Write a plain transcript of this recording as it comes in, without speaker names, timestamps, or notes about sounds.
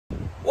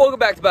Welcome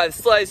back to By the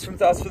Slice from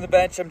Thoughts from the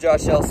Bench. I'm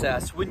Josh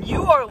Elsass. When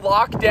you are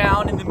locked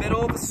down in the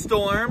middle of a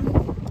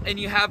storm and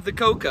you have the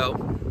cocoa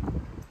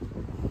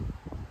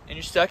and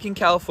you're stuck in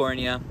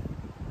California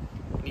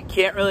and you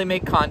can't really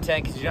make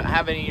content because you don't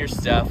have any of your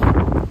stuff,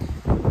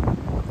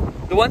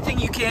 the one thing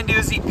you can do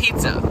is eat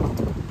pizza.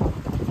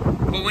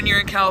 But when you're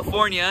in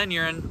California and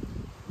you're on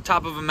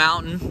top of a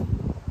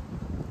mountain,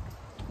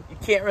 you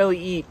can't really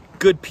eat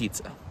good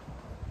pizza.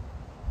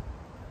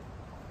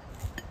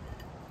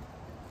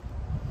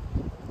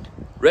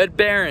 Red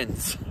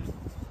Baron's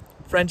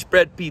French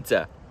bread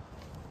pizza.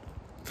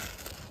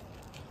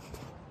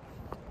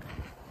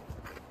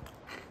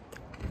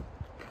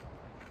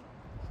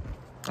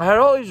 I had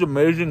all these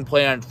amazing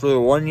plans for the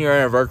 1-year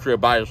anniversary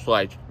of By the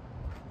Slice.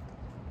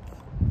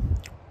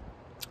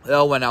 They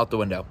all went out the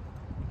window.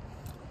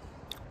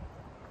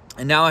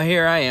 And now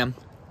here I am.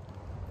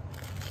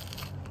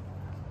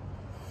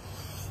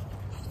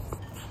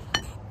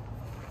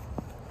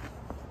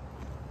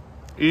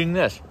 Eating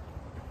this.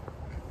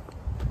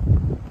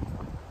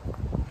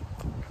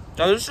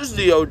 Now this is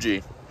the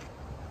OG.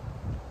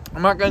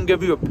 I'm not going to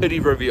give you a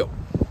pity review.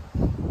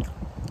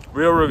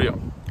 Real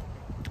review.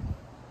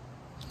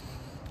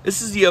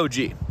 This is the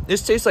OG.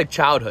 This tastes like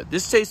childhood.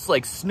 This tastes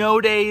like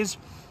snow days,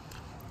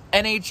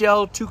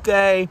 NHL,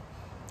 2K,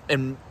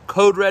 and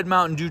Code Red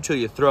Mountain Dew till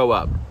you throw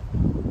up.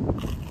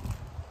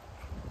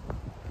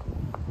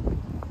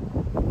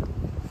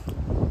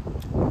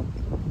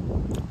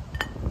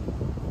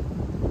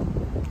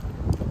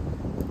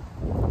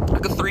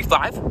 Like a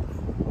 3.5.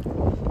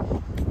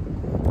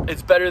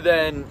 It's better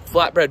than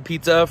flatbread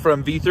pizza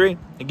from V3.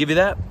 I give you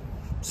that.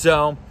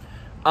 So,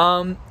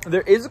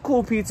 there is a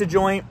cool pizza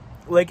joint,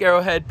 Lake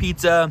Arrowhead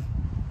Pizza.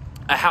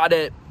 I had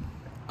it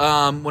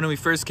when we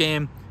first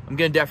came. I'm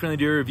gonna definitely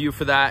do a review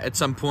for that at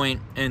some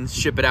point and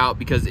ship it out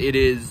because it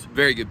is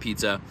very good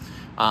pizza.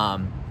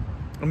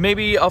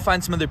 Maybe I'll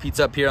find some other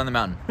pizza up here on the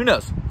mountain. Who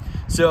knows?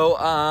 So,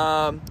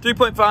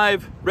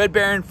 3.5 Red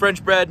Baron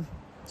French bread.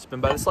 It's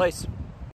been By the Slice.